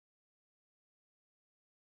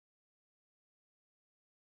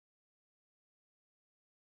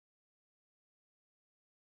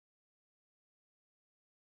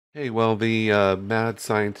Hey, well, the mad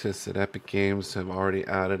scientists at Epic Games have already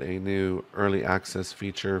added a new early access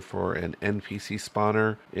feature for an NPC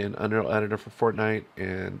spawner in Unreal Editor for Fortnite,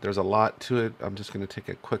 and there's a lot to it. I'm just going to take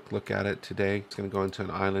a quick look at it today. It's going to go into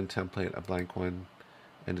an island template, a blank one,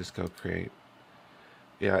 and just go create.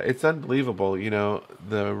 Yeah, it's unbelievable,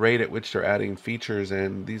 the rate at which they're adding features,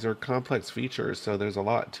 and these are complex features, so there's a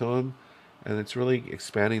lot to them, and it's really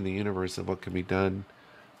expanding the universe of what can be done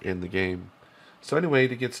in the game. So anyway,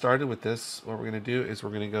 to get started with this, what we're going to do is we're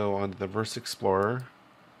going to go onto the Verse Explorer.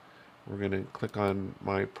 We're going to click on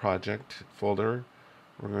my project folder.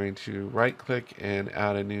 We're going to right click and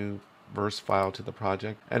add a new verse file to the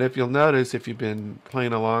project. And if you'll notice, if you've been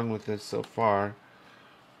playing along with this so far,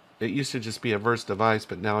 it used to just be a verse device,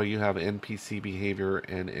 but now you have NPC behavior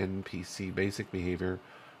and NPC basic behavior.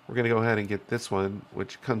 We're going to go ahead and get this one,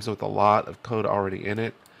 which comes with a lot of code already in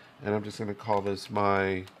it. And I'm just going to call this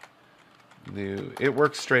my new, it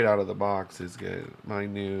works straight out of the box, is good. My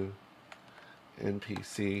new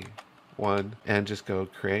NPC one, and just go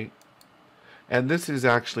create. And this is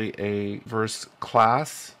actually a verse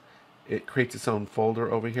class. It creates its own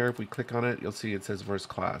folder over here. If we click on it, you'll see it says verse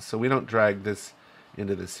class. So we don't drag this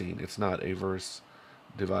into the scene. It's not a verse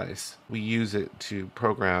device. We use it to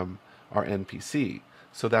program our NPC.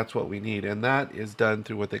 So that's what we need. And that is done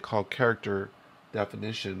through what they call character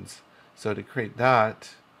definitions. So to create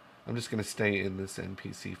that, I'm just going to stay in this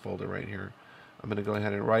NPC folder right here. I'm going to go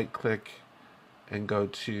ahead and right click and go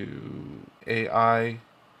to AI.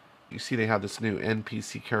 You see they have this new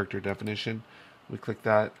NPC character definition. We click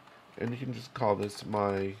that, and you can just call this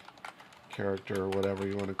my character, or whatever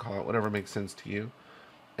you want to call it, whatever makes sense to you.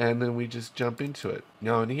 And then we just jump into it.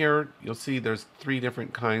 Now in here, you'll see there's 3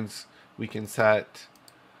 different kinds we can set.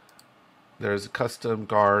 There's custom,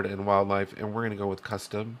 guard, and wildlife, and we're going to go with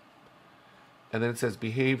custom. And then it says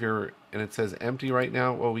behavior, and it says empty right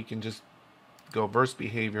now. Well, we can just go verse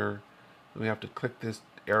behavior. We have to click this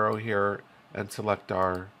arrow here and select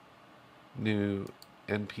our new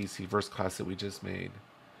NPC verse class that we just made.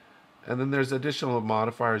 And then there's additional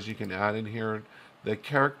modifiers you can add in here. The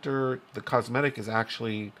character, the cosmetic is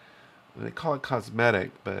actually, they call it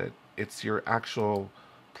cosmetic, but it's your actual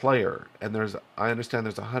player. And I understand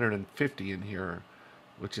there's 150 in here,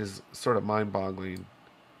 which is sort of mind-boggling.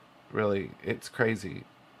 Really, it's crazy.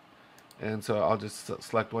 And so I'll just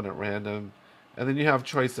select one at random. And then you have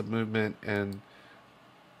choice of movement, and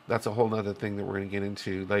that's a whole other thing that we're going to get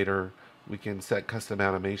into later. We can set custom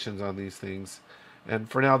animations on these things. And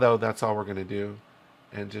for now, though, that's all we're going to do.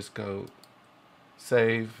 And just go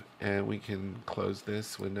save, and we can close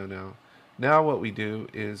this window now. Now what we do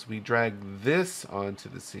is we drag this onto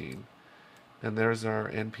the scene. And there's our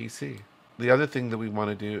NPC. The other thing that we want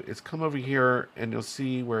to do is come over here, and you'll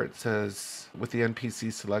see where it says, with the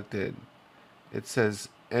NPC selected, it says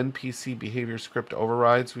NPC behavior script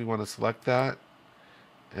overrides. We want to select that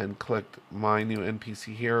and click my new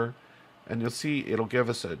NPC here, and you'll see it'll give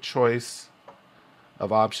us a choice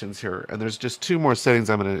of options here. And there's just 2 more settings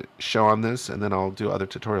I'm going to show on this, and then I'll do other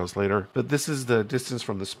tutorials later. But this is the distance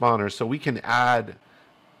from the spawner, so we can add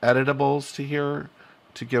editables to here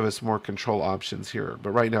to give us more control options here. But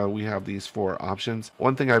right now we have these 4 options.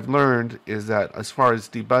 One thing I've learned is that as far as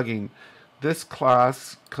debugging, this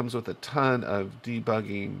class comes with a ton of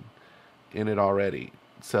debugging in it already.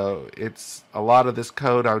 So it's a lot of this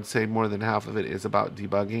code, I would say more than half of it is about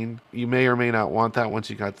debugging. You may or may not want that once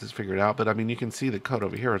you got this figured out, but I mean, you can see the code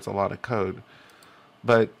over here. It's a lot of code.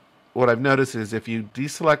 But what I've noticed is if you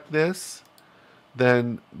deselect this,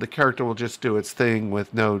 then the character will just do its thing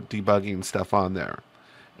with no debugging stuff on there.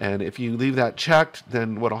 And if you leave that checked,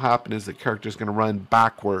 then what will happen is the character is going to run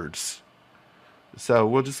backwards. So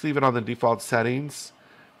we'll just leave it on the default settings,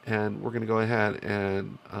 and we're going to go ahead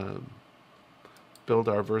and build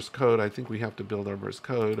our verse code. I think we have to build our verse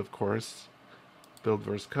code, of course. Build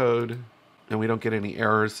verse code, and we don't get any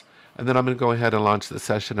errors. And then I'm going to go ahead and launch the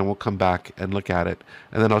session, and we'll come back and look at it.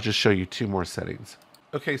 And then I'll just show you 2 more settings.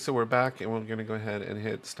 Okay, so we're back, and we're going to go ahead and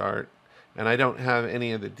hit start. And I don't have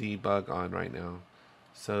any of the debug on right now.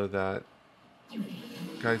 So that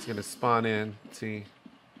guy's going to spawn in, see,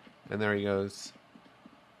 and there he goes.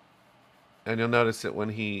 And you'll notice that when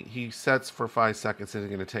he sets for 5 seconds, he's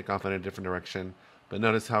going to take off in a different direction. But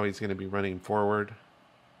notice how he's going to be running forward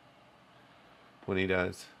when he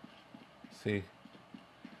does. See?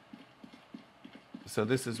 So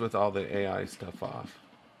this is with all the AI stuff off.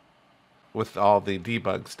 With all the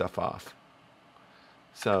debug stuff off.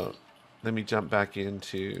 So let me jump back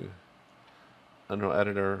into Unreal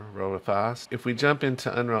Editor real fast. If we jump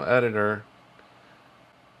into Unreal Editor,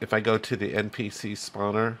 if I go to the NPC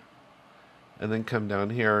spawner and then come down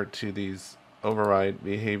here to these override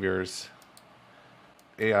behaviors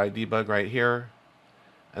AI debug right here.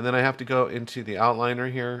 And then I have to go into the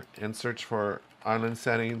outliner here and search for island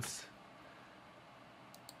settings.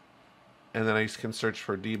 And then I can search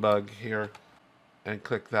for debug here and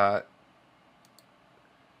click that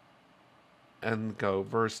and go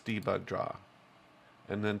verse debug draw.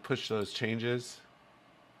 And then push those changes.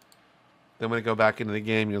 Then when I go back into the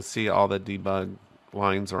game, you'll see all the debug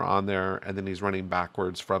lines are on there, and then he's running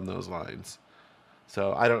backwards from those lines.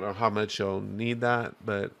 So I don't know how much you'll need that,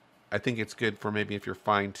 but I think it's good for maybe if you're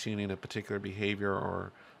fine-tuning a particular behavior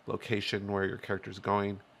or location where your character's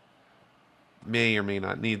going. May or may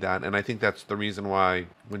not need that, and I think that's the reason why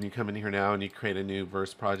when you come in here now and you create a new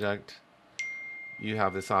verse project, you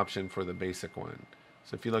have this option for the basic one.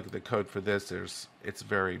 So if you look at the code for this, it's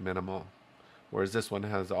very minimal, whereas this one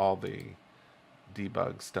has all the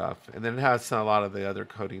debug stuff, and then it has a lot of the other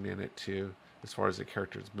coding in it too, as far as the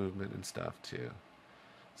character's movement and stuff too.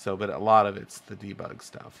 So, but a lot of it's the debug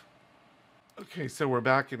stuff. Okay, so we're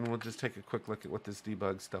back, and we'll just take a quick look at what this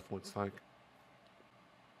debug stuff looks like.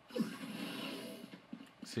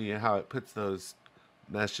 See how it puts those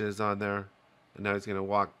meshes on there, and now he's going to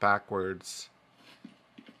walk backwards,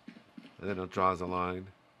 and then it draws a line.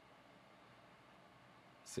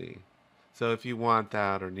 See, so if you want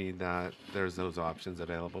that or need that, there's those options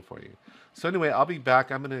available for you. So anyway, I'll be back.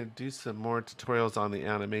 I'm going to do some more tutorials on the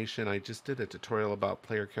animation. I just did a tutorial about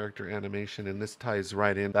player character animation, and this ties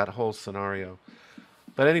right in that whole scenario.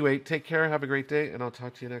 But anyway, take care, have a great day, and I'll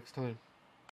talk to you next time.